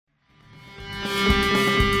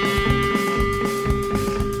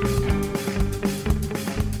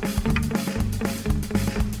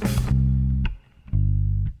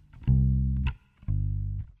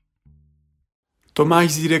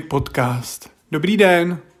Tomáš Zídek podcast. Dobrý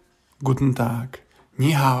den. Guten Tag.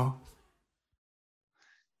 Ni hao.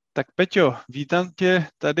 Tak Peťo, vítám tě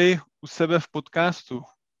tady u sebe v podcastu.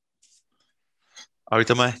 Ahoj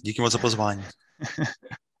Tome, díky moc za pozvání.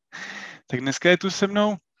 Tak dneska je tu se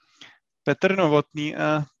mnou Petr Novotný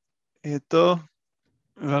a je to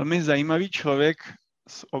velmi zajímavý člověk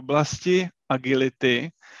z oblasti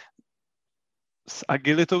agility. S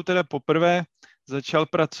agilitou teda poprvé začal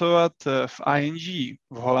pracovat v ING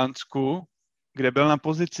v Holandsku, kde byl na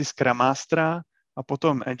pozici Scrum Mastera a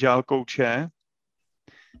potom Agile Coache.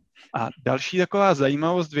 A další taková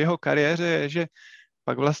zajímavost v jeho kariéře je, že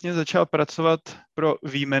pak vlastně začal pracovat pro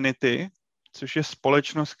Vimenity, což je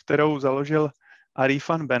společnost, kterou založil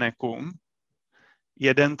Arifan Benekum,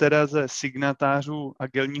 jeden teda ze signatářů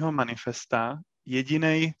Agilního manifesta,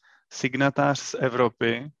 jediný signatář z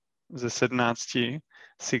Evropy, ze 17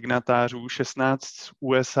 signatářů, 16 z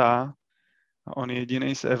USA a on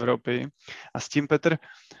jediný z Evropy. A s tím Petr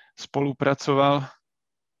spolupracoval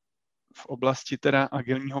v oblasti teda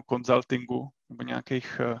agilního konzultingu nebo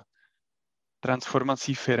nějakých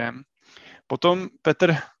transformací firem. Potom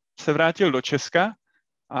Petr se vrátil do Česka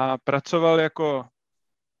a pracoval jako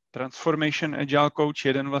Transformation Agile Coach,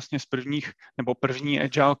 jeden vlastně z prvních, nebo první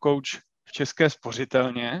Agile Coach v České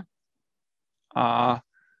spořitelně. A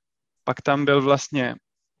pak tam byl vlastně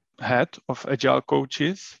Head of Agile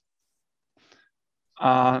Coaches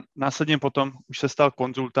a následně potom už se stal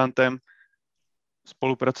konzultantem,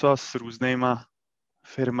 spolupracoval s různýma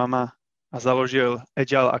firmama a založil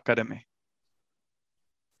Agile Academy.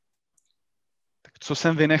 Tak co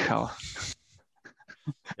jsem vynechal?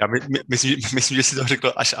 Já myslím, že jsi to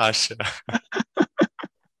řekl až.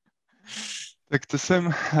 Tak to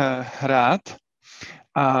jsem rád.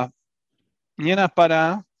 A mě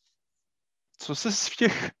napadá, co jsi v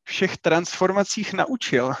těch všech transformacích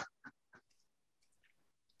naučil?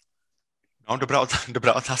 No,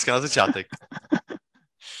 dobrá otázka na začátek.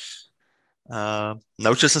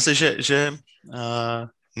 Naučil jsem se, že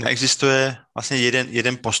neexistuje vlastně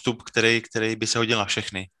jeden postup, který by se hodil na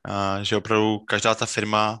všechny. Že opravdu každá ta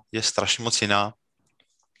firma je strašně moc jiná.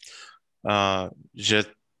 Že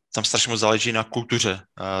tam strašně moc záleží na kultuře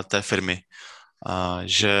té firmy.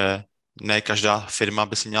 Že ne každá firma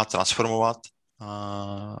by se měla transformovat,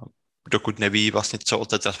 dokud neví vlastně, co od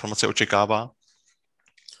té transformace očekává.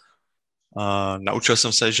 Naučil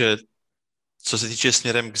jsem se, že co se týče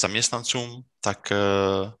směrem k zaměstnancům, tak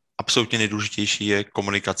absolutně nejdůležitější je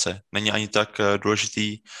komunikace. Není ani tak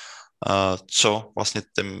důležitý, co vlastně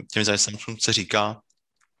těm zaměstnancům se říká.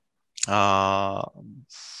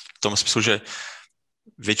 V tom smyslu, že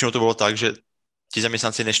většinou to bylo tak, že ti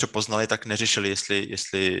zaměstnanci, než to poznali, tak neřešili,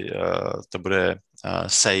 jestli to bude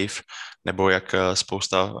safe, nebo jak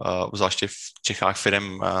spousta, zvláště v Čechách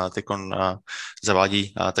firem teďkon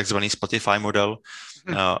zavádí takzvaný Spotify model.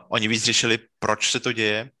 Oni víc řešili, proč se to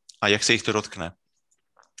děje a jak se jich to dotkne.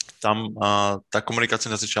 Tam ta komunikace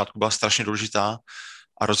na začátku byla strašně důležitá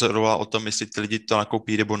a rozhodovala o tom, jestli ty lidi to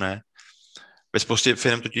nakoupí nebo ne. Ve spoustě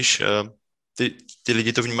firm totiž ty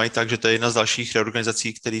lidi to vnímají tak, že to je jedna z dalších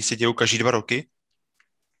reorganizací, které se dějou každý 2 roky,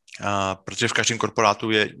 protože v každém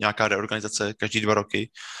korporátu je nějaká reorganizace každý 2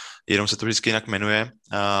 roky, jenom se to vždycky jinak jmenuje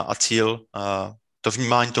a cíl, to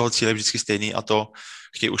vnímání toho cíle je vždycky stejný a to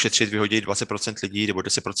chtějí ušetřit, vyhodit 20% lidí nebo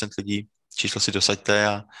 10% lidí, číslo si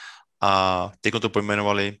dosaďte a teď to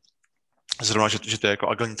pojmenovali zrovna, že to je jako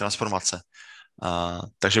agilní transformace.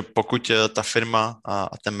 Takže pokud ta firma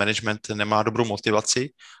a ten management nemá dobrou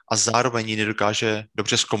motivaci a zároveň ji nedokáže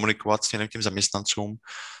dobře zkomunikovat směrem k těm zaměstnancům,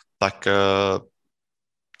 tak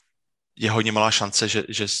je hodně malá šance,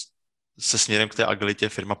 že se směrem k té agilitě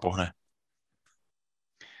firma pohne.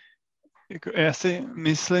 Já si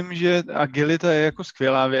myslím, že agilita je jako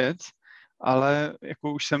skvělá věc, ale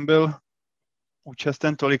jako už jsem byl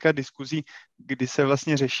účasten tolika diskuzí, kdy se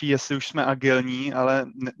vlastně řeší, jestli už jsme agilní, ale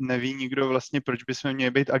neví nikdo vlastně, proč bychom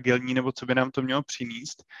měli být agilní, nebo co by nám to mělo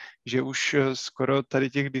přinést, že už skoro tady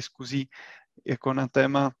těch diskuzí jako na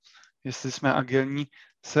téma, jestli jsme agilní,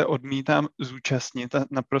 se odmítám zúčastnit a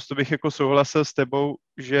naprosto bych jako souhlasil s tebou,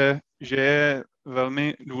 že je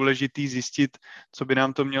velmi důležitý zjistit, co by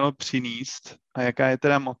nám to mělo přinést a jaká je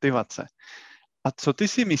teda motivace. A co ty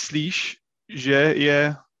si myslíš, že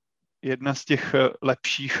je jedna z těch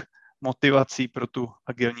lepších motivací pro tu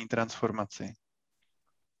agilní transformaci?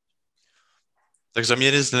 Tak za mě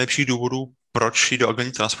jeden z nejlepších důvodů, proč jít do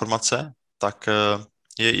agilní transformace, tak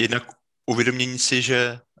je jednak uvědomění si,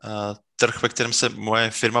 že trh, ve kterém se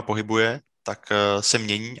moje firma pohybuje, tak se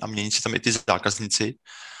mění a mění se tam i ty zákazníci.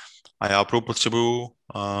 A já opravdu potřebuju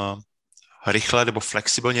rychle nebo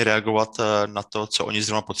flexibilně reagovat na to, co oni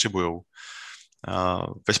zrovna potřebují.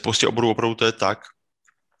 Ve spoustě oborů opravdu to je tak,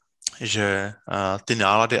 že ty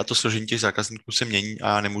nálady a to složení těch zákazníků se mění a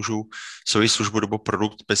já nemůžu svoji službu nebo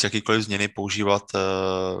produkt bez jakýkoliv změny používat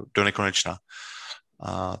do nekonečna.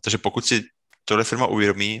 Takže pokud si tohle firma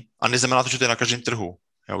uvědomí, a neznamená to, že to je na každém trhu.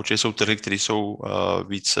 Určitě jsou trhy, které jsou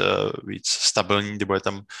víc stabilní, nebo je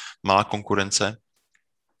tam malá konkurence,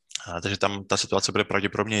 takže tam ta situace bude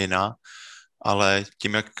pravděpodobně jiná, ale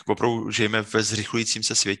tím, jak opravdu žijeme ve zrychlujícím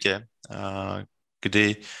se světě,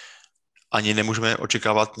 kdy ani nemůžeme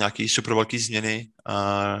očekávat nějaký super velký změny,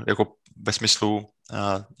 jako ve smyslu,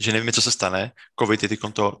 že nevíme, co se stane. COVID je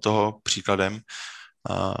toho příkladem,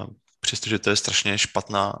 přestože to je strašně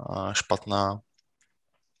špatná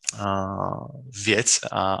věc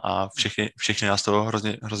a všechny nás to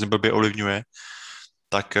hrozně blbě ovlivňuje,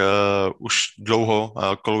 tak už dlouho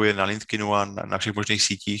koluje na LinkedInu a na všech možných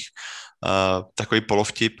sítích takový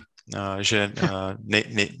polovtip, že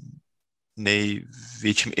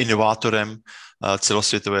největším inovátorem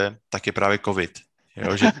celosvětově tak je právě COVID.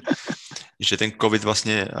 Jo, že ten COVID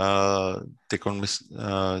vlastně,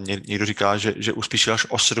 někdo říká, že uspíšil až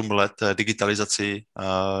o 7 let digitalizaci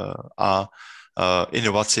a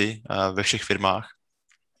inovaci ve všech firmách,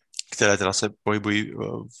 které teda se pohybují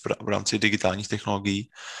v rámci digitálních technologií.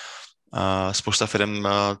 Spousta firm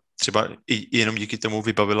třeba i jenom díky tomu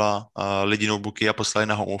vybavila lidi notebooky a poslali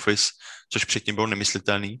na home office, což předtím bylo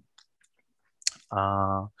nemyslitelný.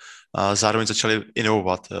 A zároveň začali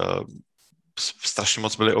inovovat. Strašně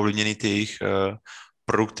moc byly ovlivněny ty jejich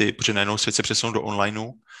produkty, protože najednou svět se přesunul do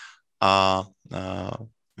onlineu a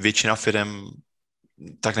většina firm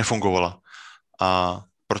tak nefungovala. A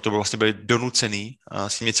proto vlastně byli donucený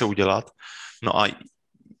s tím něco udělat. No a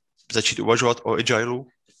začít uvažovat o agileu,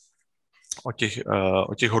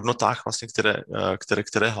 o těch hodnotách, vlastně,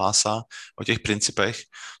 které hlásá, o těch principech,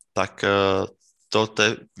 tak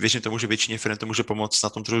věřím tomu, že většině firm to může pomoct na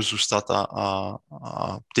tom trhu zůstat a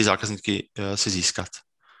ty zákazníky si získat.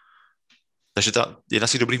 Takže jedna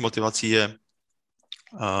z těch dobrých motivací je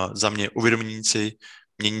za mě uvědomění si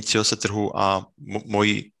měnícího se trhu a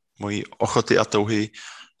mojí ochoty a touhy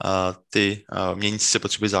ty měnící se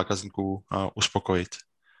potřeby zákazníků uspokojit.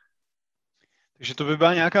 Takže to by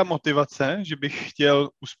byla nějaká motivace, že bych chtěl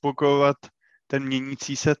uspokojovat ten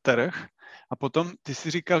měnící se trh. A potom ty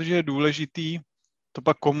si říkal, že je důležitý to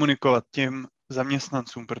pak komunikovat těm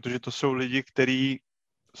zaměstnancům, protože to jsou lidi, kteří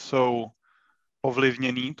jsou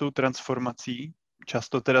ovlivnění tou transformací.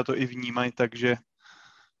 Často teda to i vnímají, takže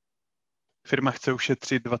firma chce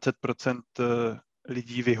ušetřit 20%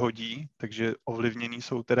 lidí vyhodí, takže ovlivnění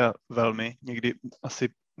jsou teda velmi, někdy asi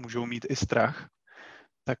můžou mít i strach.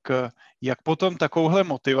 Tak jak potom takovouhle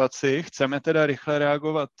motivaci chceme teda rychle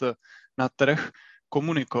reagovat na trh,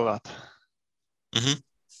 komunikovat? Mm-hmm.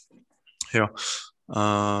 Jo.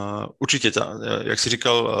 Určitě, jak jsi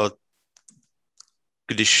říkal,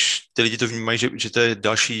 když ty lidi to vnímají, že to je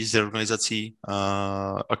další z reorganizací,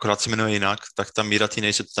 akorát se jmenuje jinak, tak ta míra té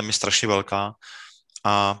nejistoty tam je strašně velká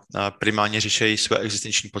a primárně řeší své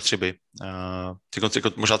existenční potřeby.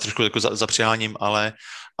 Možná trošku jako zapřeháním, ale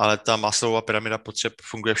ta Maslowova pyramida potřeb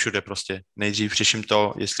funguje všude prostě. Nejdřív řeším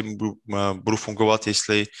to, jestli budu fungovat,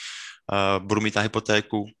 jestli budu mít na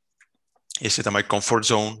hypotéku, jestli tam mají comfort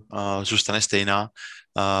zone, zůstane stejná,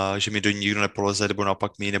 že mi do ní nikdo nepoleze, nebo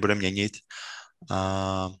naopak mi ji nebude měnit,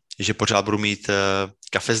 že pořád budu mít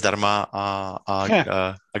kafe zdarma a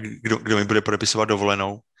kdo mi bude podepisovat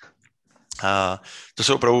dovolenou. To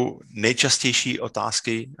jsou opravdu nejčastější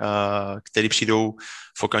otázky, které přijdou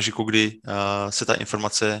v okamžiku, kdy se ta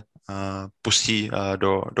informace pustí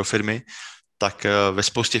do firmy, tak ve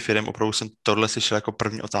spoustě firm opravdu jsem tohle slyšel jako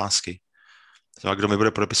první otázky. Kdo mi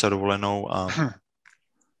bude podepisovat dovolenou a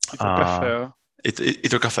kafe, jo? I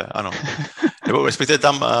to kafe, ano. Nebo respektive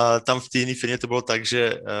tam v té jiné firmě to bylo tak,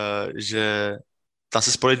 že tam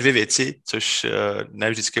se spojily 2 věci, což ne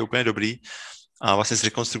vždycky je úplně dobrý. A vlastně s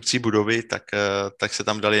rekonstrukcí budovy, tak se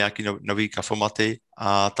tam dali nějaký nový kafomaty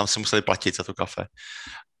a tam se museli platit za to kafe.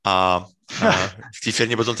 A v té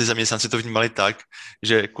firmě potom ty zaměstnanci to vnímali tak,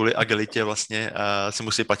 že kvůli agilitě vlastně se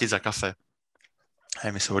musí platit za kafe.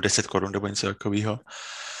 Já myslím o 10 korun nebo něco takového.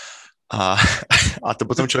 A to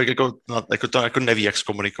potom člověk jako neví, jak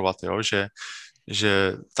zkomunikovat, jo?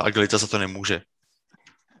 Že ta agilita za to nemůže.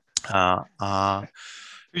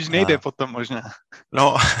 Už nejde potom možná.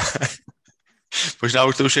 No, možná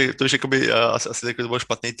už to už jakoby, asi to byl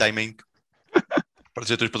špatný timing,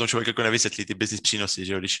 protože to už potom člověk jako nevysvětlí ty business přínosy,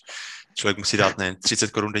 že jo? Když člověk musí dát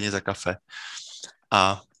 30 korun denně za kafe.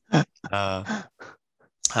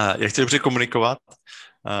 Jak chci dobře komunikovat,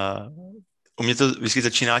 u mě to vždycky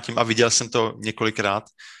začíná tím, a viděl jsem to několikrát,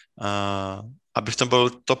 aby v tom byl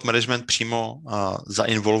top management přímo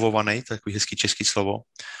zainvolvovaný, takový hezký český slovo.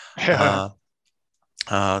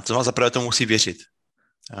 To znamená, zaprvé to musí věřit.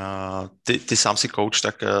 Ty sám si coach,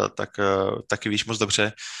 tak taky víš moc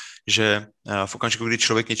dobře, že v okamžiku, kdy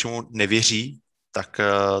člověk něčemu nevěří, tak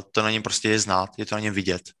to na něm prostě je znát, je to na něm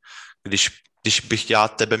vidět. Když bych já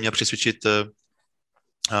tebe měl přesvědčit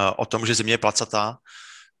o tom, že Země je placatá,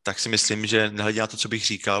 tak si myslím, že nehledě na to, co bych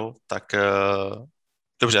říkal, tak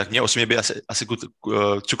dobře, tak mě osobně by asi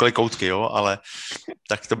cukaly koutky, jo, ale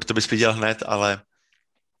tak to bys viděl hned, ale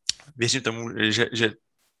věřím tomu, že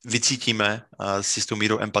vycítíme s jistou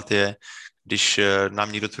mírou empatie, když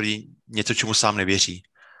nám někdo tvrdí něco, čemu sám nevěří.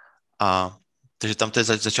 Takže tam to je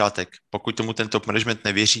začátek. Pokud tomu ten top management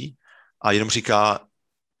nevěří a jenom říká,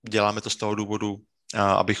 děláme to z toho důvodu,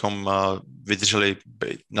 abychom vydrželi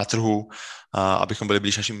na trhu, abychom byli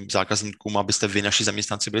blíž našim zákazníkům, abyste vy, naši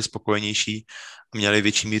zaměstnanci, byli spokojenější a měli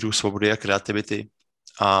větší míru svobody a kreativity.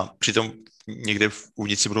 A přitom někde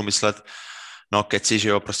uvnitř si budou myslet, no keci, že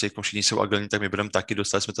jo, prostě jako všichni jsou agilní, tak my budeme taky,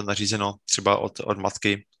 dostali jsme to nařízeno třeba od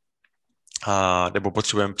matky, nebo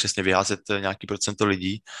potřebujeme přesně vyházet nějaký procento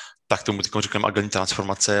lidí, tak tomu teď řekneme agilní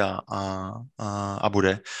transformace a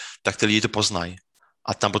bude, tak ty lidi to poznají.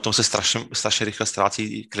 A tam potom se strašně rychle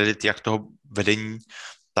ztrácí kredit jak toho vedení,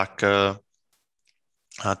 tak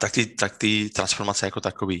ty transformace jako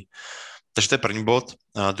takový. Takže to je první bod.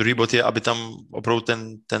 Druhý bod je, aby tam opravdu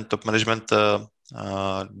ten top management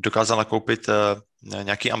dokázal nakoupit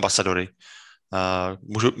nějaký ambasadory.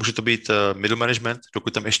 Může to být middle management,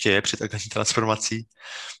 dokud tam ještě je před agilní transformací.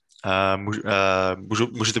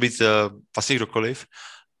 Může to být vlastně kdokoliv,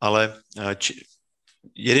 ale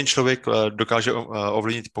jeden člověk dokáže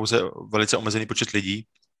ovlivnit pouze velice omezený počet lidí.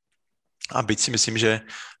 A byť si myslím, že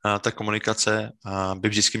ta komunikace by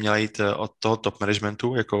vždycky měla jít od toho top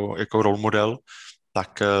managementu jako role model,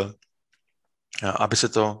 tak aby se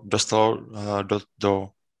to dostalo do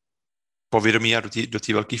povědomí a do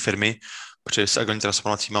té velké firmy, protože s agilní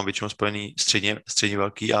transformací mám většinou spojený středně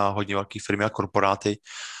velký a hodně velký firmy a korporáty,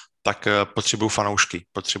 tak potřebuju fanoušky,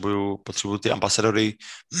 potřebuju ty ambasadory,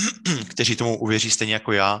 kteří tomu uvěří stejně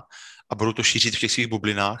jako já a budou to šířit v těch svých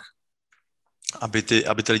bublinách, aby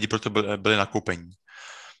ty lidi proto byli nakoupení.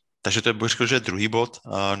 Takže to bych řekl, že je druhý bod,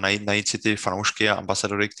 najít si ty fanoušky a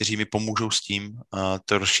ambasadory, kteří mi pomůžou s tím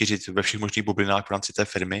to rozšířit ve všech možných bublinách v rámci té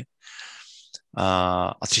firmy.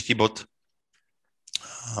 A třetí bod,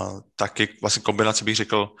 tak je vlastně kombinace, bych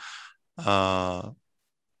řekl,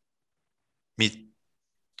 mít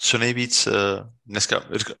co nejvíc dneska,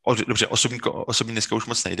 dobře, osobní dneska už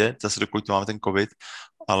moc nejde, zase dokud máme ten covid,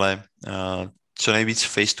 ale co nejvíc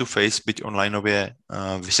face to face, byť onlineově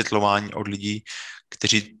vysvětlování od lidí,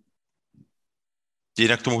 kteří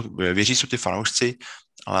jednak tomu věří, jsou ty fanoušci,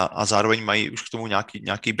 a zároveň mají už k tomu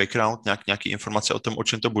nějaký background, nějaký informace o tom, o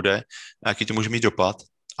čem to bude, jaký to může mít dopad,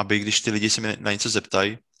 aby když ty lidi se mi na něco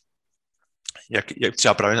zeptají, jak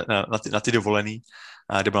třeba právě na ty dovolený,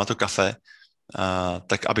 nebo na to kafe,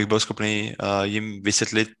 tak abych byl schopný jim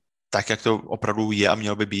vysvětlit tak, jak to opravdu je a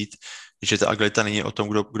mělo by být, že ta agilita není o tom,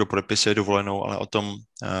 kdo podepisuje dovolenou, ale o tom,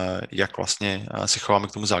 jak vlastně se chováme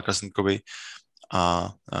k tomu zákazníkovi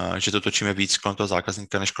a že to točíme víc kolem toho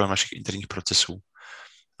zákazníka, než kolem našich interních procesů.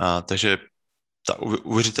 Takže ta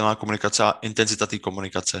uvěřitelná komunikace a intenzita té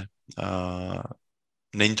komunikace.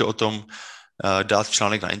 Není to o tom dát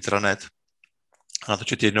článek na intranet,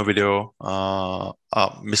 natočit jedno video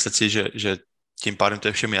a myslet si, že tím pádem to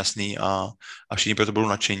je všem jasný a všichni proto budou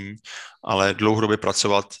nadšení, ale dlouhodobě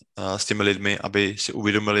pracovat s těmi lidmi, aby si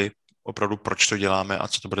uvědomili opravdu, proč to děláme a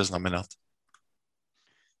co to bude znamenat.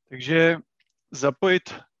 Takže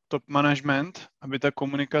zapojit top management, aby ta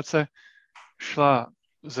komunikace šla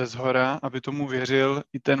ze zhora, aby tomu věřil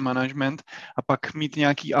i ten management, a pak mít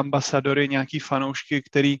nějaký ambasadory, nějaký fanoušky,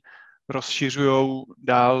 který rozšiřují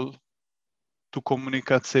dál tu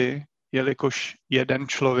komunikaci, jelikož jeden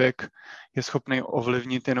člověk je schopný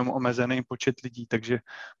ovlivnit jenom omezený počet lidí. Takže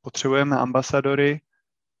potřebujeme ambasadory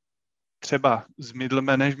třeba z middle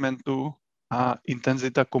managementu a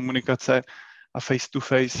intenzita komunikace a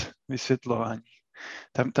face-to-face vysvětlování.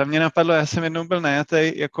 Tam mě napadlo, já jsem jednou byl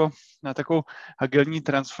najatý jako na takovou agilní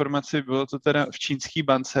transformaci, bylo to teda v čínské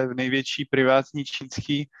bance, v největší privátní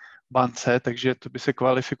čínské bance, takže to by se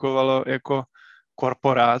kvalifikovalo jako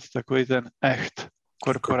korporát, takový ten echt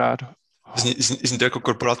korporát. Zní to jako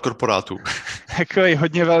korporát korporátu. Takový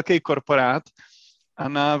hodně velký korporát. A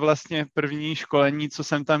na vlastně první školení, co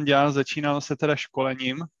jsem tam dělal, začínalo se teda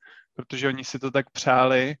školením, protože oni si to tak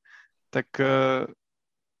přáli, tak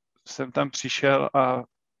jsem tam přišel a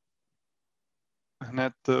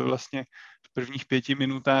hned vlastně v prvních 5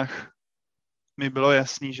 minutách mi bylo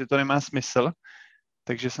jasný, že to nemá smysl,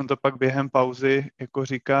 takže jsem to pak během pauzy jako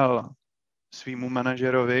říkal svýmu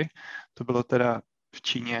manažerovi, to bylo teda v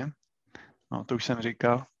Číně, no to už jsem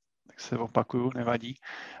říkal, tak se opakuju, nevadí.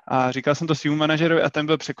 A říkal jsem to svýmu manažerovi a ten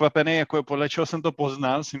byl překvapený, jako podle čeho jsem to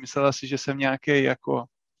poznal, si myslel si, že jsem nějaký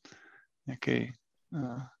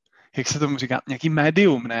jak se tomu říká, nějaký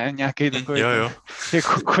médium, ne? Nějaký takový, jo.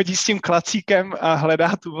 jako chodí s tím klacíkem a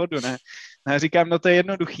hledá tu vodu, ne? A já říkám, no to je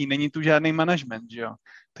jednoduchý, není tu žádný management, že jo?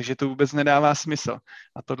 Takže to vůbec nedává smysl.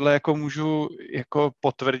 A tohle jako můžu jako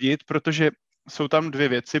potvrdit, protože jsou tam dvě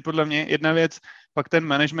věci, podle mě. Jedna věc, pak ten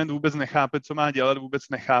management vůbec nechápe, co má dělat, vůbec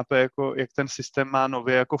nechápe, jako, jak ten systém má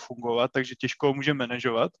nově jako fungovat, takže těžko ho může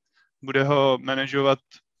manažovat. Bude ho manažovat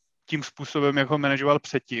tím způsobem, jak ho manažoval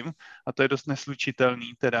předtím, a to je dost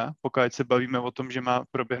neslučitelný teda, pokud se bavíme o tom, že má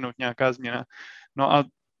proběhnout nějaká změna. No a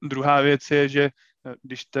druhá věc je, že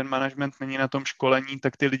když ten management není na tom školení,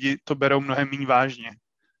 tak ty lidi to berou mnohem méně vážně.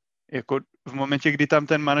 Jako v momentě, kdy tam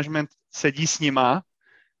ten management sedí s nima,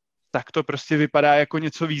 tak to prostě vypadá jako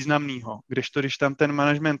něco významného. Když tam ten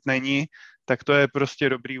management není, tak to je prostě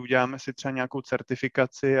dobrý, uděláme si třeba nějakou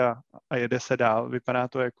certifikaci a jede se dál. Vypadá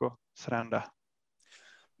to jako sranda.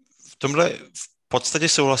 V tomhle v podstatě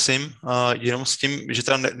souhlasím, jenom s tím, že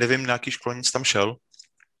teda nevím, na jaký školenic tam šel,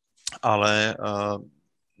 ale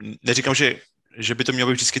neříkám, že by to mělo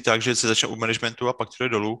být vždycky tak, že se začne u managementu a pak to jde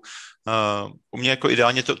dolů. U mě jako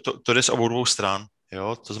ideálně to jde z obou dvou stran.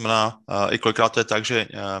 Jo? To znamená, i kolikrát to je tak, že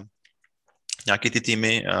nějaký ty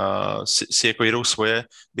týmy si jako jedou svoje,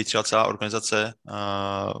 byť třeba celá organizace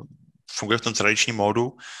funguje v tom tradičním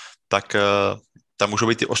módu, tak tam můžou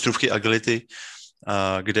být ty ostrůvky agility,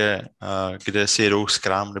 kde si jedou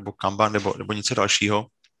Scrum nebo Kanban nebo něco dalšího.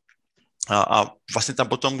 A vlastně tam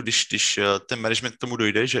potom, když ten management k tomu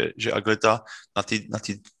dojde, že agilita na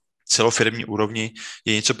té celofirmní úrovni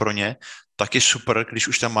je něco pro ně, tak je super, když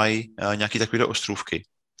už tam mají nějaké takové ostrůvky.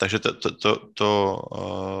 Takže to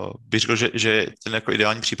bych řekl, že ten jako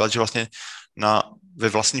ideální případ, že vlastně ve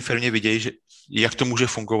vlastní firmě vidějí, jak to může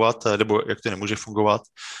fungovat, nebo jak to nemůže fungovat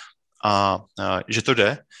a že to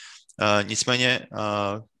jde. Nicméně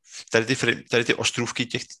tady ty ostrůvky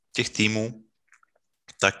těch týmů,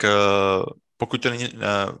 tak pokud to není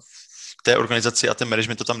v té organizaci a ten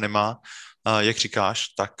management to tam nemá, jak říkáš,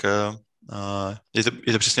 tak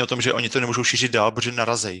je to přesně o tom, že oni to nemůžou šířit dál, protože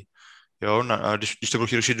narazej. Jo, když to budou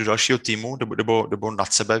chtít šířit do dalšího týmu nebo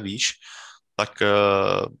nad sebe, víš, tak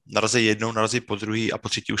narazí jednou, narazí po druhý a po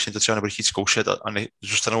třetí už si to třeba nebude chtít zkoušet a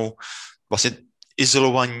zůstanou vlastně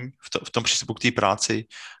izolovaní v tom přístupu k té práci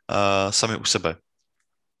sami u sebe.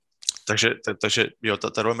 Takže jo,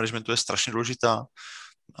 ta role managementu je strašně důležitá,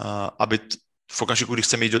 aby v okamžiku, kdy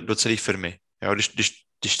chceme jít do celé firmy. Jo,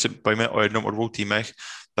 když se bavíme o jednom, o dvou týmech,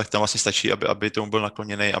 tak tam vlastně stačí, aby tomu byl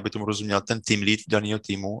nakloněný, aby tomu rozuměl ten tým lead daného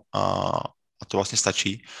týmu a to vlastně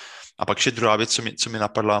stačí. A pak ještě druhá věc, co mi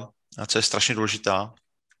napadla, a co je strašně důležitá,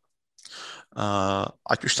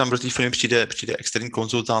 ať už tam do té firmy přijde externí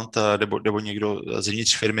konzultant nebo někdo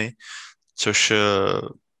zevnitř firmy, což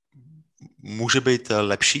může být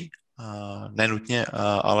lepší, nenutně,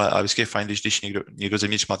 ale vždycky je fajn, když někdo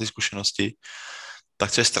zevnitř má ty zkušenosti,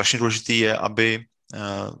 tak co je strašně důležité je, aby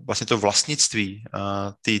vlastně to vlastnictví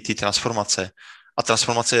té transformace, a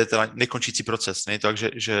transformace je teda nekončící proces, není to tak,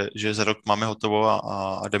 že za rok máme hotovo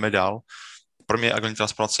a jdeme dál. Pro mě agilní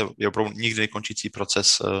transformace je opravdu nikdy nekončící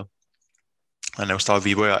proces neustále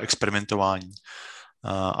vývoje a experimentování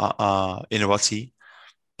a inovací,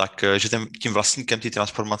 takže tím vlastníkem té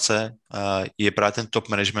transformace je právě ten top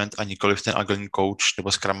management a nikoliv ten agilní coach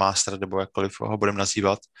nebo scrum master nebo jakkoliv ho budeme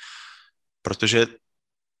nazývat, protože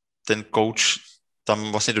ten coach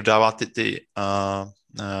tam vlastně dodává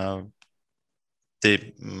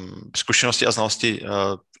ty zkušenosti a znalosti,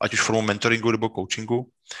 ať už formou mentoringu nebo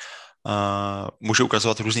coachingu, může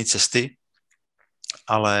ukazovat různé cesty,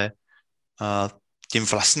 ale tím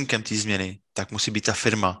vlastníkem té změny tak musí být ta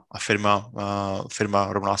firma. A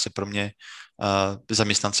firma rovná se pro mě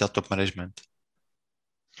zaměstnanci a top management.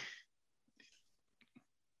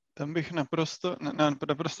 Tam bych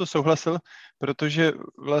naprosto souhlasil, protože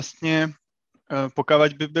vlastně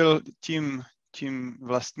pokud by byl tím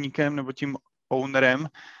vlastníkem nebo tím ownerem,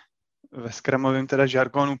 ve Scrumovém teda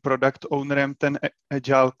žargonu product ownerem ten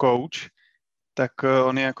agile coach, tak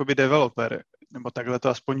on je jakoby developer, nebo takhle to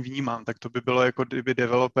aspoň vnímám, tak to by bylo jako kdyby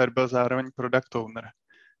developer byl zároveň product owner.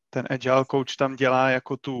 Ten agile coach tam dělá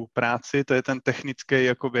jako tu práci, to je ten technický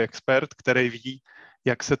jakoby expert, který ví,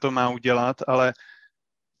 jak se to má udělat, ale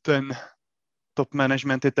ten top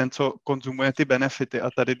management je ten, co konzumuje ty benefity. A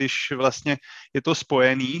tady, když vlastně je to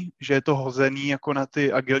spojený, že je to hozený jako na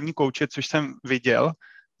ty agilní kouče, což jsem viděl,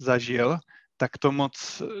 zažil, tak to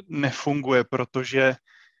moc nefunguje, protože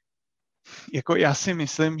jako já si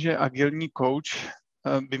myslím, že agilní coach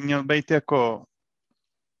by měl být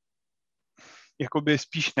jakoby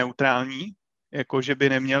spíš neutrální, jako že by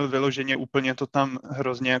neměl vyloženě úplně to tam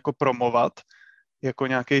hrozně jako promovat, jako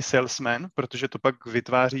nějaký salesman, protože to pak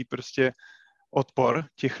vytváří prostě odpor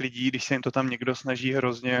těch lidí, když se jim to tam někdo snaží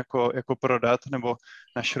hrozně jako prodat nebo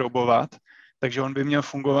našroubovat. Takže on by měl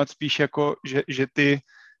fungovat spíš jako,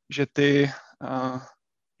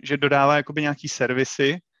 že dodává jakoby nějaký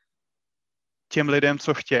servisy těm lidem,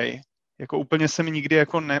 co chtějí. Jako úplně se mi nikdy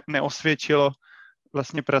jako neosvědčilo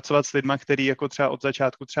vlastně pracovat s lidma, který jako třeba od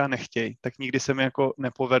začátku třeba nechtějí. Tak nikdy se mi jako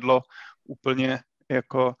nepovedlo úplně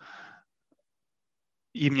jako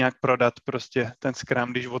jim nějak prodat prostě ten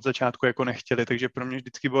Scrum, když od začátku jako nechtěli. Takže pro mě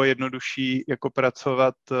vždycky bylo jednodušší jako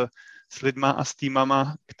pracovat s lidma a s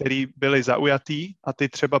týmama, který byli zaujatý a ty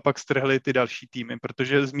třeba pak strhli ty další týmy,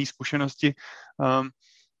 protože z mý zkušenosti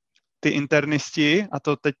ty internisti, a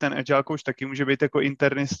to teď ten agile coach taky může být jako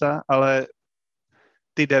internista, ale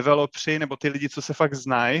ty developři nebo ty lidi, co se fakt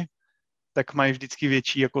znají, tak mají vždycky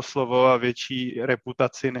větší jako slovo a větší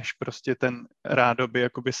reputaci, než prostě ten rádoby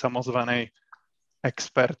jakoby samozvaný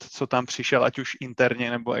expert, co tam přišel, ať už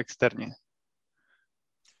interně nebo externě.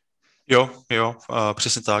 Jo,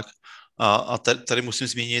 přesně tak. A tady musím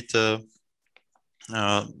zmínit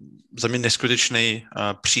za mě neskutečný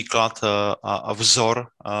příklad a vzor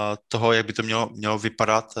toho, jak by to mělo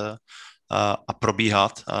vypadat a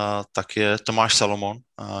probíhat, tak je Tomáš Salomon,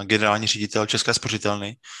 generální ředitel České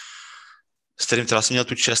spořitelny, s kterým teda jsem měl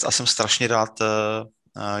tu čest a jsem strašně rád,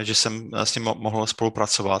 že jsem s ním mohl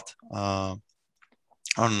spolupracovat.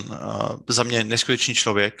 On za mě neskutečný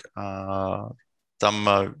člověk. Tam,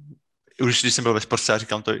 už když jsem byl ve sportce, a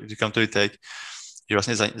říkám to i teď, že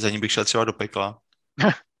vlastně za ním bych šel třeba do pekla.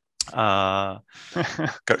 A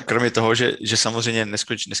kromě toho, že samozřejmě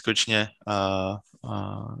neskutečně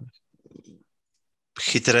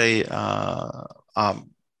chytrej a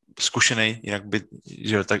zkušenej, jinak by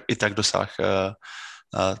že i tak dosáhl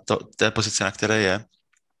té pozice, na které je,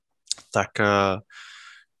 tak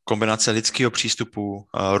kombinace lidského přístupu,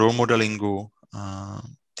 role modelingu,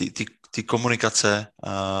 ty komunikace,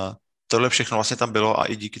 tohle všechno vlastně tam bylo a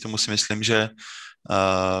i díky tomu si myslím, že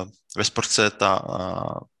ve sportce ta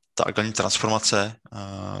agilní transformace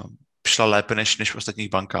šla lépe než v ostatních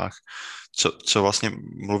bankách. Co vlastně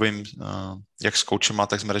mluvím jak s coachem,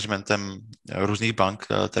 tak s managementem různých bank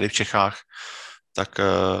tady v Čechách, tak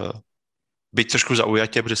byť trošku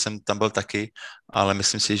zaujatě, protože jsem tam byl taky, ale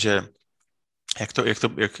myslím si, že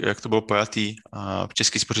jak to bylo pojatý v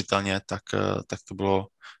České spořitelně, tak to bylo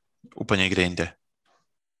úplně někde jinde.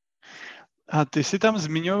 A ty jsi tam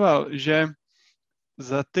zmiňoval, že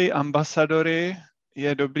za ty ambasadory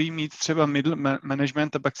je dobrý mít třeba middle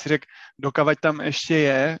management a pak si řekl, dokavať tam ještě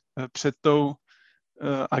je před tou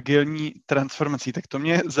agilní transformací. Tak to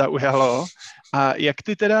mě zaujalo. A jak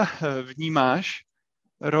ty teda vnímáš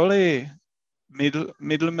roli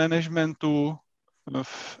middle managementu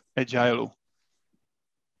v Agileu?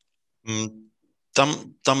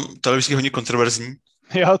 Tam to je vždycky hodně kontroverzní.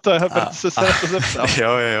 Jo, to je, proto se na to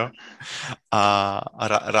zeptal. Jo. A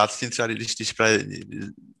rád s tím třeba, když právě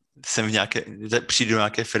jsem přijdu do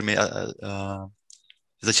nějaké firmy a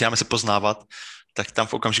začínáme se poznávat, tak tam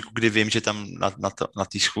v okamžiku, kdy vím, že tam na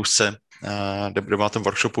té schůzce nebo na tom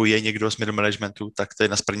workshopu je někdo z middle managementu, tak to je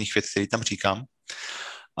jedna z prvních věc, který tam říkám.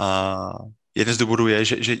 Jeden z důvodů je,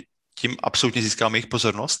 že tím absolutně získám jejich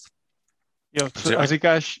pozornost. Jo, a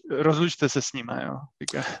říkáš, rozlučte se s nima, jo?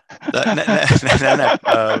 Ne.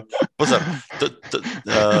 Pozor.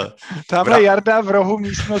 Tamhle Jarda v rohu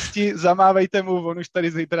místnosti, zamávejte mu, on už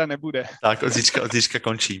tady zítra nebude. Tak, od zítřka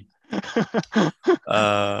končím.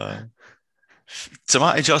 Co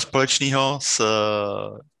má Agile společného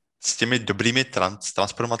s těmi dobrými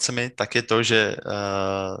transformacemi, tak je to, že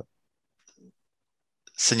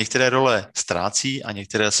se některé role ztrácí a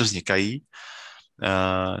některé se vznikají.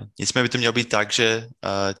 Nicméně by to mělo být tak, že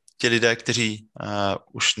ti lidé, kteří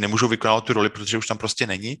už nemůžou vykonávat tu roli, protože už tam prostě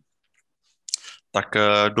není, tak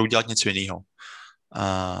jdou dělat něco jiného.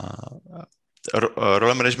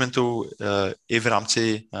 Role managementu i v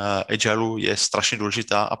rámci Agileu je strašně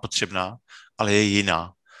důležitá a potřebná, ale je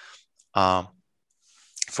jiná. A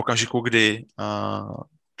v okamžiku, kdy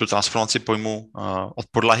tu transformaci pojmu od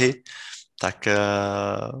podlahy, tak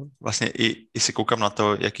vlastně i si koukám na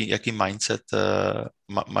to, jaký mindset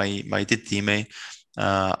mají ty týmy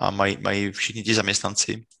a mají všichni ti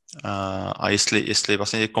zaměstnanci a jestli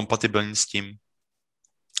vlastně je kompatibilní s tím,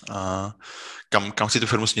 kam chci tu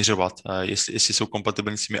firmu směřovat, jestli jsou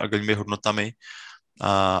kompatibilní s těmi agilními hodnotami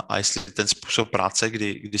a jestli ten způsob práce,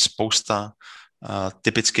 kdy spousta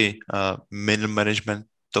typicky middle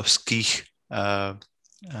managementovských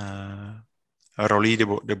rolí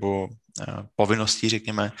nebo povinností,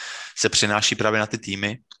 řekněme, se přináší právě na ty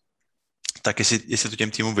týmy, tak jestli to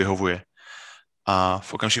těm týmům vyhovuje. A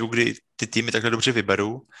v okamžiku, kdy ty týmy takhle dobře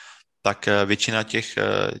vyberou, tak většina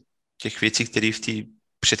těch věcí, které v té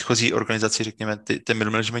předchozí organizaci, řekněme, ten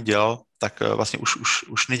middle management dělal, tak vlastně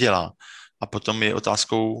už nedělá. A potom je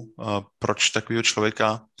otázkou, proč takového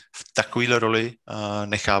člověka v takovéhle roli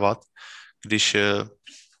nechávat, když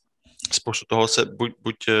spoustu toho se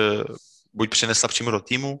buď přinesla přímo do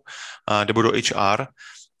týmu, nebo do HR,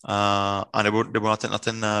 a nebo na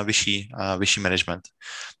ten vyšší management.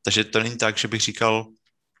 Takže to není tak, že bych říkal,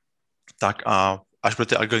 tak a až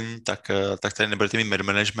budete agilní, tak tady nebudete mít middle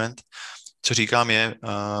management. Co říkám je,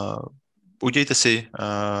 udějte si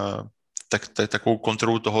takovou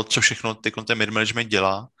kontrolu toho, co všechno ten middle management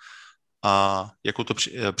dělá a jakou to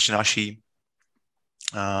přináší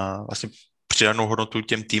vlastně přidanou hodnotu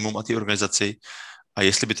těm týmům a té organizaci a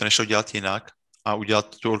jestli by to nešlo dělat jinak a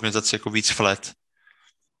udělat tu organizaci jako víc flat,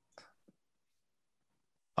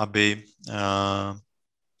 aby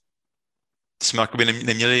jsme jakoby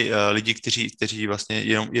neměli lidi, kteří vlastně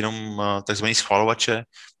jenom takzvaný schvalovače,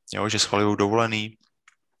 jo, že schvalují dovolený,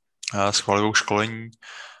 schvalují školení,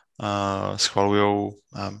 schvalují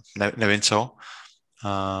nevím co.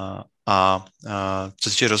 A co se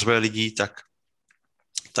týče rozvoje lidí,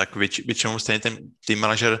 tak většinou stejně ten tým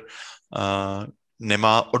manažer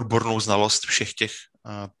nemá odbornou znalost všech těch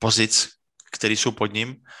pozic, které jsou pod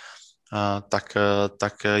ním,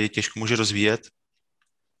 tak je těžko může rozvíjet.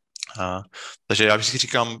 Takže já vždycky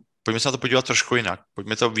říkám, pojďme se na to podívat trošku jinak.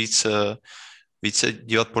 Pojďme to více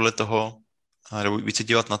dívat podle toho, nebo více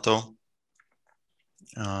dívat na to,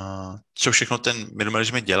 co všechno ten middle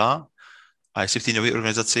management dělá a jestli v té nové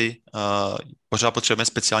organizaci pořád potřebujeme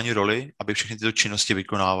speciální roli, aby všechny tyto činnosti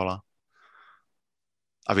vykonávala.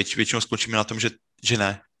 A většinou skončíme na tom, že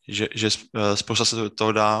ne, že spousta se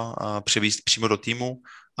toho dá převést přímo do týmu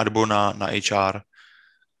anebo na HR.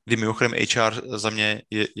 Kdy mimochodem HR za mě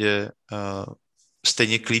je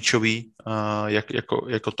stejně klíčový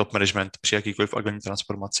jako top management při jakýkoliv agilní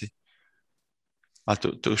transformaci. A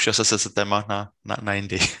to už je zase téma na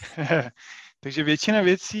jindy. Takže většina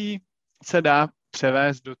věcí se dá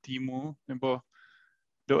převést do týmu nebo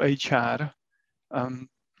do HR.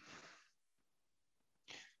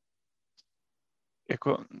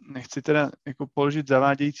 Jako nechci teda jako položit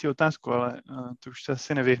zavádějící otázku, ale to už se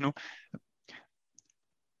asi nevyhnu.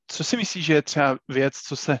 Co si myslíš, že je třeba věc,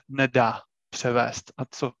 co se nedá převést a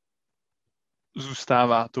co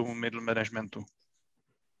zůstává tomu middle managementu?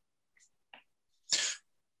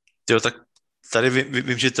 Jo, tak tady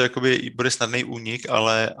vím, že to jakoby bude snadný únik,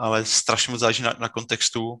 ale strašně moc záleží na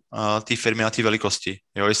kontextu té firmy a té velikosti.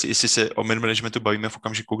 Jo, jestli se o middle managementu bavíme v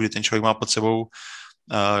okamžiku, kdy ten člověk má pod sebou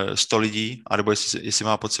 100 lidí, anebo jestli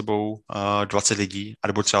má pod sebou 20 lidí,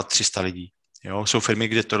 anebo třeba 300 lidí. Jo, jsou firmy,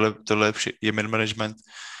 kde tohle je middle management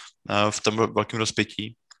v tom velkém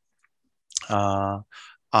rozpětí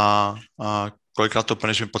a kolikrát to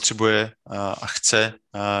management potřebuje a chce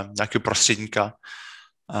nějakého prostředníka,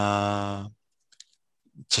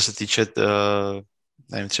 co se týče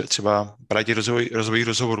nevím, třeba právě rozvojových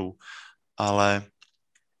rozhovorů, ale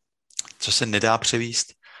co se nedá převíst.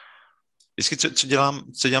 Vždycky,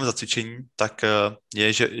 co dělám za cvičení, tak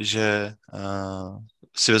je, že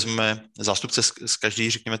si vezmeme zástupce z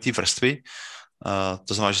každé, řekněme, té vrstvy.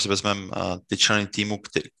 To znamená, že si vezmeme ty členy týmu,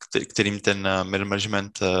 kterým ten middle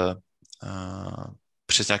management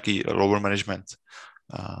přes nějaký lower management.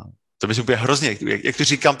 To myslím úplně hrozně, jak to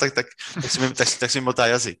říkám, tak si mi motá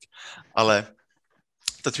jazyk. Ale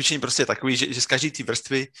to cvičení prostě je takový, že z každé té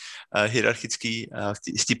vrstvy hierarchický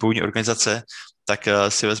z té původní organizace, tak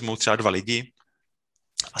si vezmou třeba 2 lidi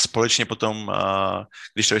a společně potom,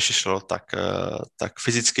 když to ještě šlo, tak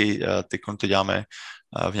fyzicky teď to děláme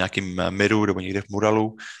v nějakém miru nebo někde v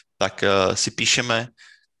muralu, tak si píšeme,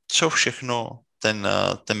 co všechno ten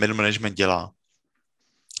middle management dělá.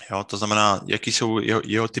 Jo, to znamená, jaký jsou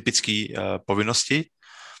jeho typické povinnosti,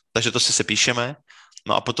 takže to si sepíšeme,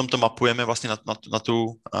 no a potom to mapujeme vlastně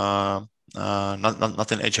na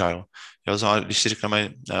ten agile. Jo, znamená, když si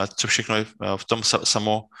řekneme, co všechno je v tom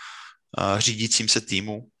řídícím se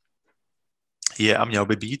týmu je a měl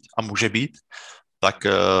by být a může být,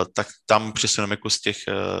 tak tam přesuneme kus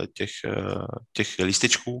těch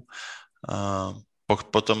lístečků.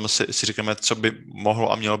 Potom si řekneme, co by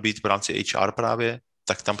mohlo a mělo být v rámci HR právě,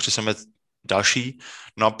 tak tam přesuneme další,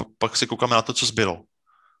 no a pak se koukáme na to, co zbylo.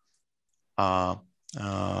 A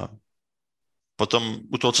potom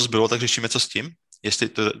u toho, co zbylo, tak řešíme, co s tím. jestli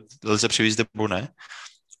to lze převést nebo ne.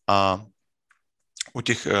 A u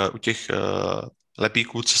těch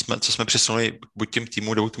lepíků, co jsme přesunuli buď těm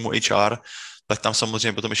týmu nebo tomu HR, tak tam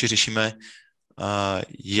samozřejmě potom ještě řešíme,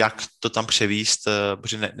 jak to tam převíst,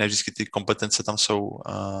 protože ne vždycky ty kompetence tam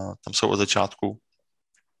jsou od začátku.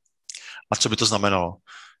 A co by to znamenalo?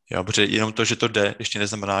 Jo, protože jenom to, že to jde, ještě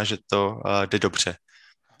neznamená, že to jde dobře.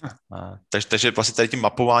 Takže vlastně tady tím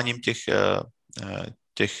mapováním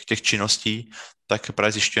těch činností, tak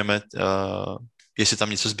právě zjišťujeme, jestli tam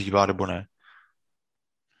něco zbývá nebo ne.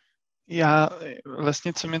 Já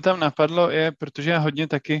vlastně, co mi tam napadlo, je, protože já hodně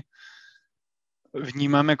taky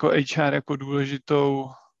vnímám jako HR jako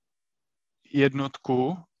důležitou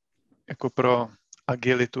jednotku, jako pro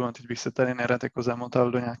agilitu, a teď bych se tady nerad jako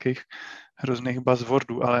zamotal do nějakých hrozných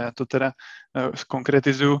buzzwordů, ale já to teda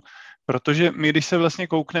zkonkretizuju, protože my, když se vlastně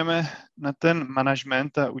koukneme na ten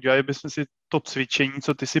management a udělali bychom si to cvičení,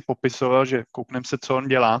 co ty si popisoval, že koukneme se, co on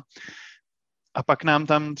dělá, a pak nám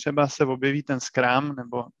tam třeba se objeví ten Scrum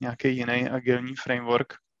nebo nějaký jiný agilní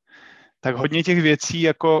framework, tak hodně těch věcí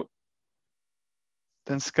jako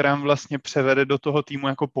ten Scrum vlastně převede do toho týmu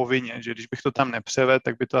jako povinně, že když bych to tam nepřevedl,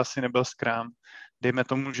 tak by to asi nebyl Scrum. Dejme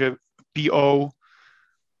tomu, že PO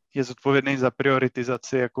je zodpovědný za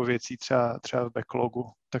prioritizaci jako věcí třeba v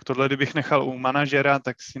backlogu. Tak tohle, kdybych nechal u manažera,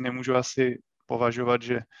 tak si nemůžu asi považovat,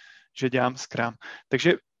 že dělám Scrum.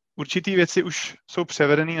 Takže určitý věci už jsou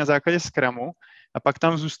převedený na základě Scrumu a pak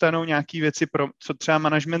tam zůstanou nějaké věci, co třeba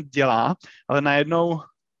management dělá, ale najednou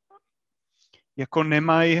jako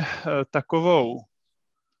nemají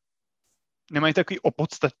takový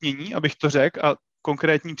opodstatnění, abych to řekl, a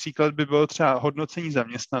konkrétní příklad by bylo třeba hodnocení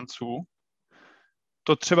zaměstnanců.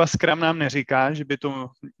 To třeba Scrum nám neříká, že by to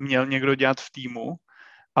měl někdo dělat v týmu,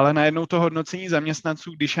 ale najednou to hodnocení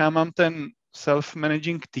zaměstnanců, když já mám ten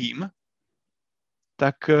self-managing tým,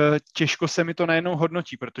 tak těžko se mi to najednou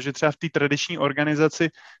hodnotí, protože třeba v té tradiční organizaci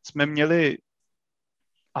jsme měli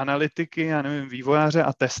analytiky, já nevím, vývojáře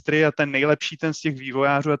a testry a ten nejlepší z těch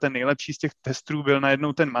vývojářů a ten nejlepší z těch testrů byl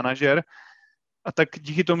najednou ten manažer. A tak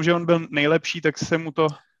díky tomu, že on byl nejlepší, tak se mu to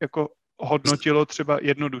jako hodnotilo třeba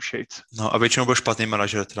jednodušejc. No a většinou byl špatný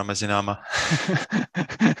manažer teda mezi náma.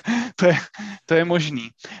 To je možný.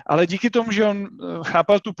 Ale díky tomu, že on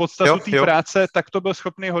chápal tu podstatu té práce, tak to byl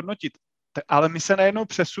schopný hodnotit. Ale my se najednou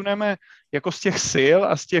přesuneme jako z těch sil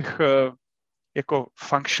a z těch jako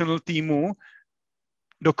functional týmů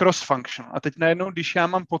do cross-functional. A teď najednou, když já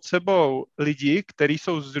mám pod sebou lidi, kteří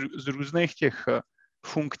jsou z různých těch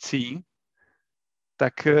funkcí,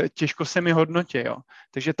 tak těžko se mi hodnotí, jo.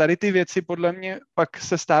 Takže tady ty věci podle mě pak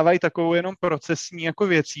se stávají takovou jenom procesní jako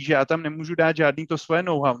věcí, že já tam nemůžu dát žádný to svoje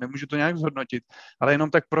know-how, nemůžu to nějak zhodnotit, ale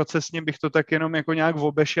jenom tak procesně bych to tak jenom jako nějak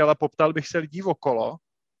obešel a poptal bych se lidí okolo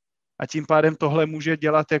a tím pádem tohle může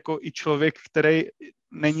dělat jako i člověk, který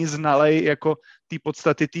není znalej jako té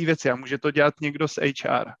podstaty té věci a může to dělat někdo z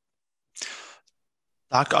HR.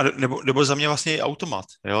 Tak, a nebo za mě vlastně i automat.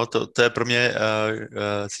 Jo? To je pro mě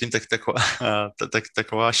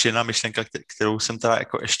taková šílená myšlenka, kterou jsem teda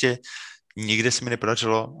jako ještě nikdy se mi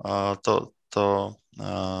nepodařilo to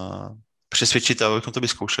přesvědčit, abychom to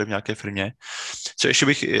vyzkoušeli v nějaké firmě. Co ještě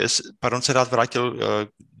bych, se rád vrátil,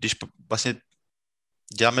 když vlastně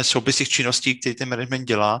děláme soupis těch činností, které ten management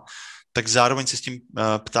dělá, tak zároveň se s tím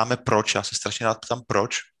ptáme proč. Já se strašně rád ptám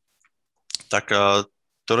proč. Tak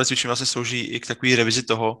tohle cvičení vlastně slouží i k takové revizi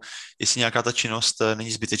toho, jestli nějaká ta činnost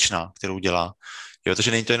není zbytečná, kterou dělá. Jo,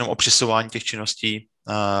 takže není to jenom o přesování těch činností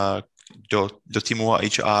do týmu a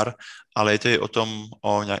HR, ale je to i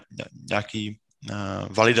o nějaký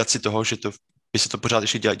validaci toho, že by se to pořád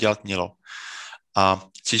ještě dělat mělo. A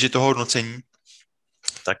cítit toho hodnocení,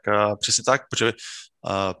 tak přesně tak, protože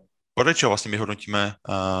podle čeho vlastně my hodnotíme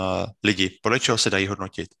lidi, podle čeho se dají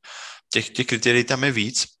hodnotit. Těch kritérií tam je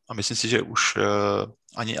víc a myslím si, že už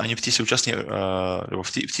ani v té současné, nebo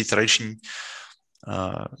v té tradiční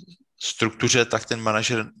struktuře, tak ten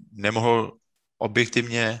manažer nemohl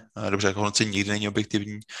objektivně, dobře, jako hodnocení nikdy není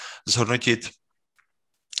objektivní, zhodnotit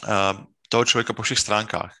toho člověka po všech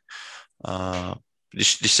stránkách.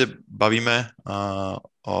 Když se bavíme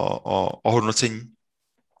o hodnocení,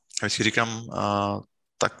 vždycky říkám,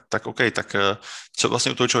 tak OK, tak co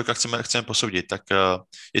vlastně u toho člověka chceme posoudit, tak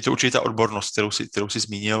je to určitě ta odbornost, kterou si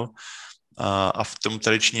zmínil a v tom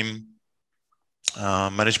tradičním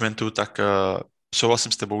managementu, tak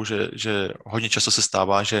souhlasím s tebou, že hodně často se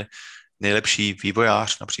stává, že nejlepší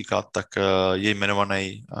vývojář například, tak je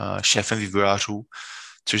jmenovaný šéfem vývojářů,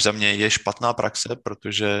 což za mě je špatná praxe,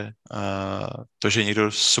 protože to, že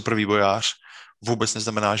někdo super vývojář, vůbec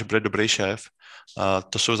neznamená, že bude dobrý šéf.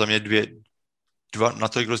 To jsou za mě dva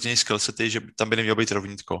natolik rozdílné skillsety, že tam by nemělo být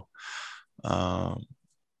rovnítko.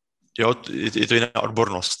 Jo, je to jiná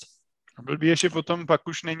odbornost. A blbý je, že potom pak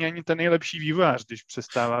už není ani ten nejlepší vývojář, když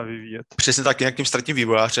přestává vyvíjet. Přesně tak, jinak tím ztratím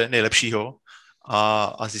vývojáře nejlepšího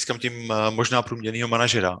a získám tím možná průměrného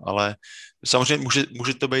manažera, ale samozřejmě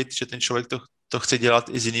může to být, že ten člověk to chce dělat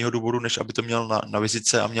i z jiného důvodu, než aby to měl na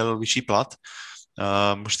vizice a měl vyšší plat.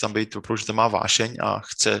 Může tam být opravdu, že to má vášeň a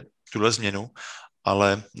chce tuhle změnu,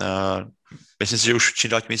 ale myslím si, že už čím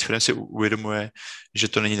dál tím víc firm si uvědomuje, že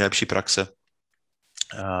to není nejlepší praxe.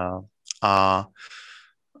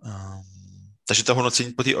 Takže to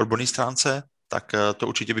hodnocení po té odborné stránce, tak to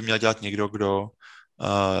určitě by měl dělat někdo, kdo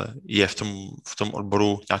je v tom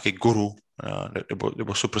odboru nějaký guru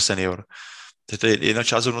nebo super senior. To je jedna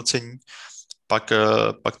část hodnocení.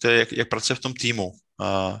 Pak to je, jak pracuje v tom týmu.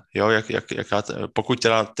 Jo, pokud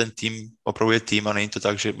teda ten tým opravdu je tým a není to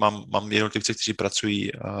tak, že mám jednotlivce, kteří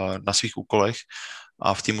pracují na svých úkolech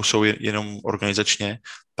a v týmu jsou jenom organizačně,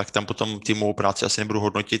 tak tam potom týmovou práci asi nebudu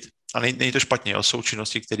hodnotit. A není to špatně, jo? Jsou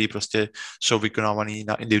činnosti, které prostě jsou vykonávané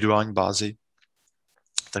na individuální bázi,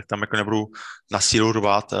 tak tam jako nebudu na sílu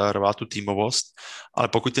rvát tu týmovost, ale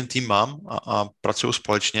pokud ten tým mám a pracuju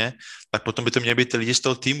společně, tak potom by to měly být ty lidi z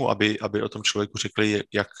toho týmu, aby o tom člověku řekli,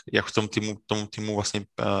 jak v tomu týmu vlastně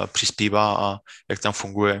přispívá a jak tam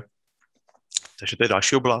funguje. Takže to je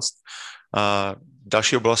další oblast.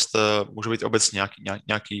 Další oblast může být obecně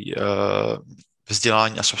nějaký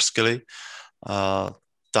vzdělání a soft skilly.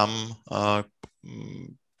 Tam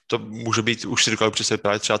to může být, už si dokážu představit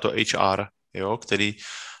právě třeba to HR, jo, který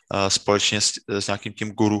společně s nějakým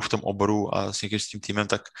tím guru v tom oboru a s někým s tím týmem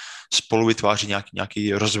tak spolu vytváří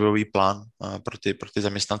nějaký rozvojový plán pro ty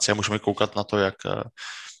zaměstnance a můžeme koukat na to,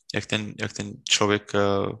 jak ten člověk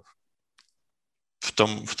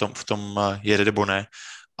v tom jede nebo ne.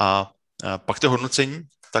 A pak to hodnocení,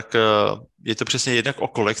 tak je to přesně jednak o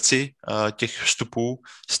kolekci těch vstupů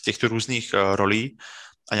z těchto různých rolí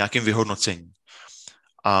a nějakým vyhodnocení.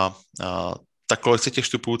 A ta kolekce těch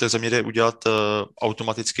vstupů, tak za mě jde udělat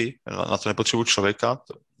automaticky, na to nepotřebuji člověka,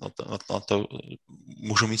 na to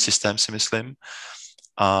můžu mít systém, si myslím.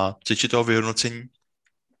 A co toho vyhodnocení,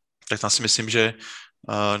 tak tam si myslím, že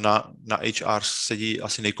na HR sedí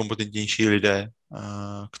asi nejkompetentnější lidé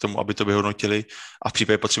k tomu, aby to vyhodnotili a v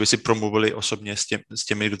případě potřeby si promluvili osobně s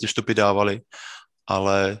těmi, kdo ty vstupy dávali,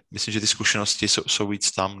 ale myslím, že ty zkušenosti jsou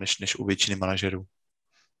víc tam, než u většiny manažerů.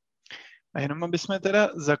 A jenom aby jsme teda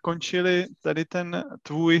zakončili tady ten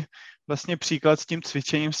tvůj vlastně příklad s tím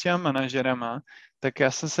cvičením s těma manažerama, tak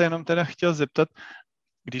já jsem se jenom teda chtěl zeptat,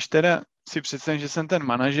 když teda si představím, že jsem ten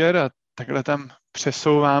manažer a takhle tam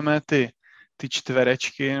přesouváme ty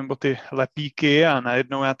čtverečky nebo ty lepíky a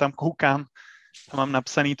najednou já tam koukám, tam mám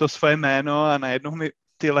napsané to svoje jméno a najednou mi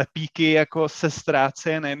ty lepíky jako se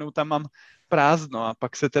ztrácejí, najednou tam mám prázdno a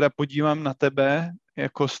pak se teda podívám na tebe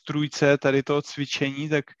jako strůjce tady toho cvičení,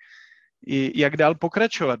 tak jak dál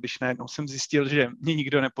pokračovat, když najednou jsem zjistil, že mě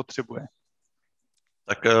nikdo nepotřebuje?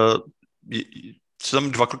 Tak jsou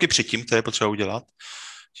tam 2 kroky předtím, které je potřeba udělat.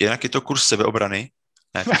 Jednak je to kurz sebeobrany.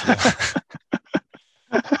 Ne,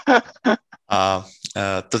 a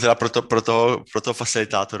to teda pro toho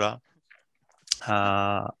facilitátora.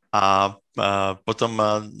 A potom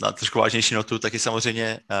na trošku vážnější notu, tak je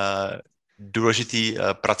samozřejmě důležitý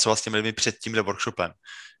pracovat s těmi lidmi před tímhle workshopem.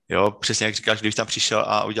 Jo, přesně jak říkáš, když tam přišel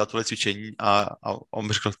a udělal tohle cvičení a on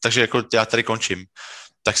mi řekl, takže jako já tady končím,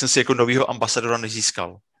 tak jsem si jako novýho ambasadora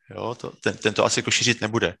nezískal. Jo, ten to asi jako šířit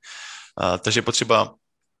nebude. Takže potřeba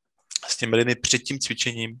s těmi lidmi před tím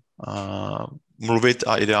cvičením mluvit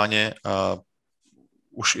a ideálně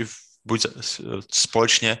už i buď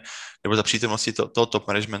společně nebo za přítomnosti toho top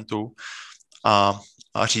managementu a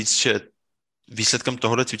říct, že výsledkem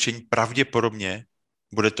tohoto cvičení pravděpodobně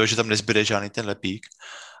bude to, že tam nezbyde žádný ten lepík,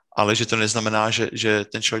 ale že to neznamená, že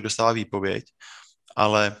ten člověk dostává výpověď,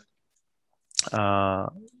 ale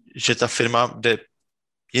že ta firma jde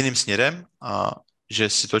jiným směrem a že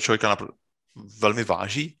si toho člověka velmi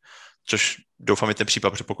váží, což doufám je ten případ,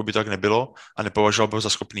 protože pokud by to tak nebylo a nepovažoval by ho za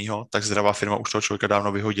schopnýho, tak zdravá firma už toho člověka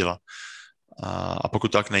dávno vyhodila. A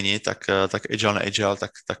pokud to tak není, tak agile na agile,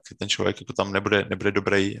 tak ten člověk jako tam nebude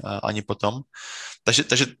dobrý ani potom.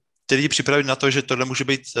 Takže ty lidi připravit na to, že tohle může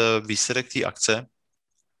být výsledek té akce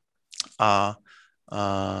a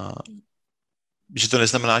že to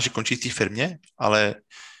neznamená, že končí v té firmě, ale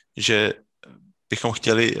že bychom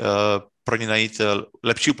chtěli pro ně najít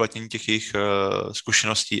lepší uplatnění těch jejich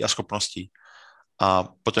zkušeností a schopností. A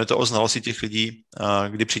potom je to o znalosti těch lidí,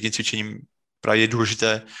 kdy před tím cvičením právě je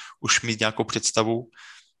důležité už mít nějakou představu,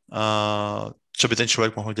 co by ten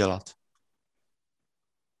člověk mohl dělat.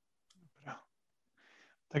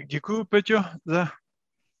 Tak děkuju, Peťo, za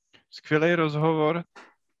skvělý rozhovor.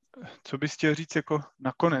 co bys chtěl říct jako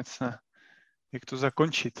nakonec, ne? Jak to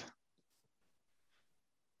zakončit?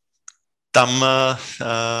 Tam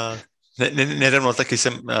nedávno taky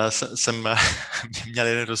jsem měl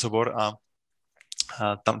jeden rozhovor a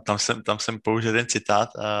tam jsem použil jeden citát.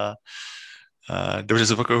 Dobře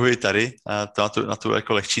zopakuju tady, na tu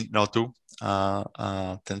jako lehčí notu.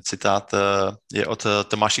 Ten citát je od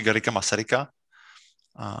Tomáše Garrigua Masaryka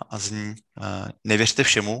a zní: nevěřte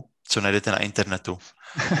všemu, co najdete na internetu.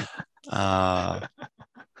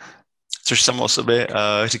 Což samo o sobě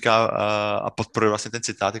říká a podporuje vlastně ten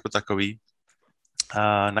citát jako takový.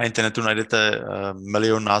 Na internetu najdete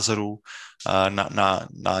milion názorů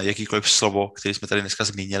na jakýkoliv slovo, který jsme tady dneska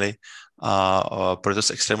zmínili, a proto z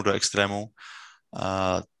extrému do extrému.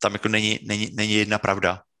 Tam jako není jedna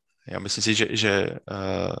pravda. Já myslím si, že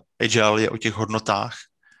Agile je o těch hodnotách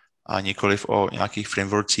a nikoliv o nějakých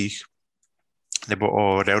frameworkcích nebo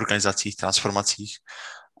o reorganizacích, transformacích,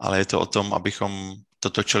 ale je to o tom, abychom to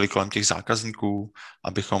točili kolem těch zákazníků,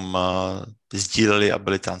 abychom sdíleli a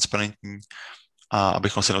byli transparentní a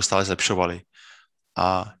abychom se neustále zlepšovali.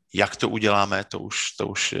 A jak to uděláme, to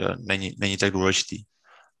už není tak důležitý.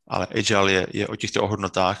 Ale Agile je o těchto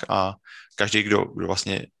hodnotách a každý, kdo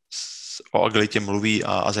vlastně o agilitě mluví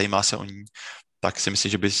a zajímá se o ní, tak si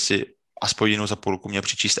myslím, že by si aspoň jednou za půlku měl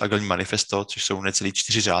přečíst Agilní manifesto, což jsou necelý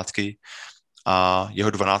 4 řádky, a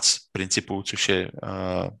jeho 12 principů, což je,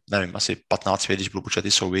 nevím, asi 15 vět, když budu počítat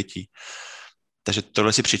ty souvětí. Takže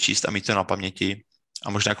tohle si přečíst a mít to na paměti. A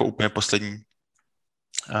možná jako úplně poslední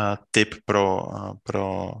tip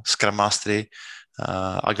pro Scrum Mastery,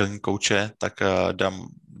 agilní kouče, tak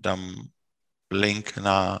dám link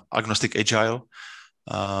na Agnostic Agile.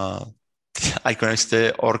 Icon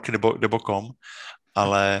je org nebo com,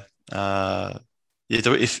 ale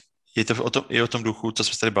je to o tom duchu, co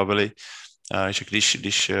jsme se tady bavili, že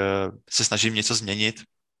když se snažím něco změnit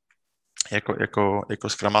jako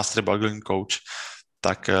Scrum Master nebo agilní coach,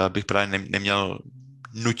 tak bych právě neměl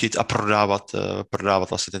nutit a prodávat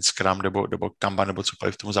vlastně ten Scrum nebo Kanban nebo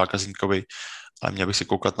cokoliv tomu zákazníkovi, ale měl bych se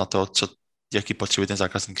koukat na to, jaký potřeby ten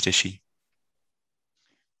zákazník řeší.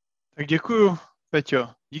 Tak děkuju, Peťo,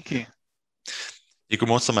 díky. Děkuji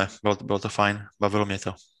moc, Tome, bylo to fajn, bavilo mě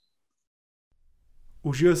to.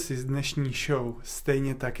 Užil jsi dnešní show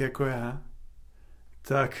stejně tak jako já?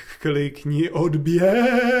 Tak klikni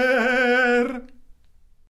odběr!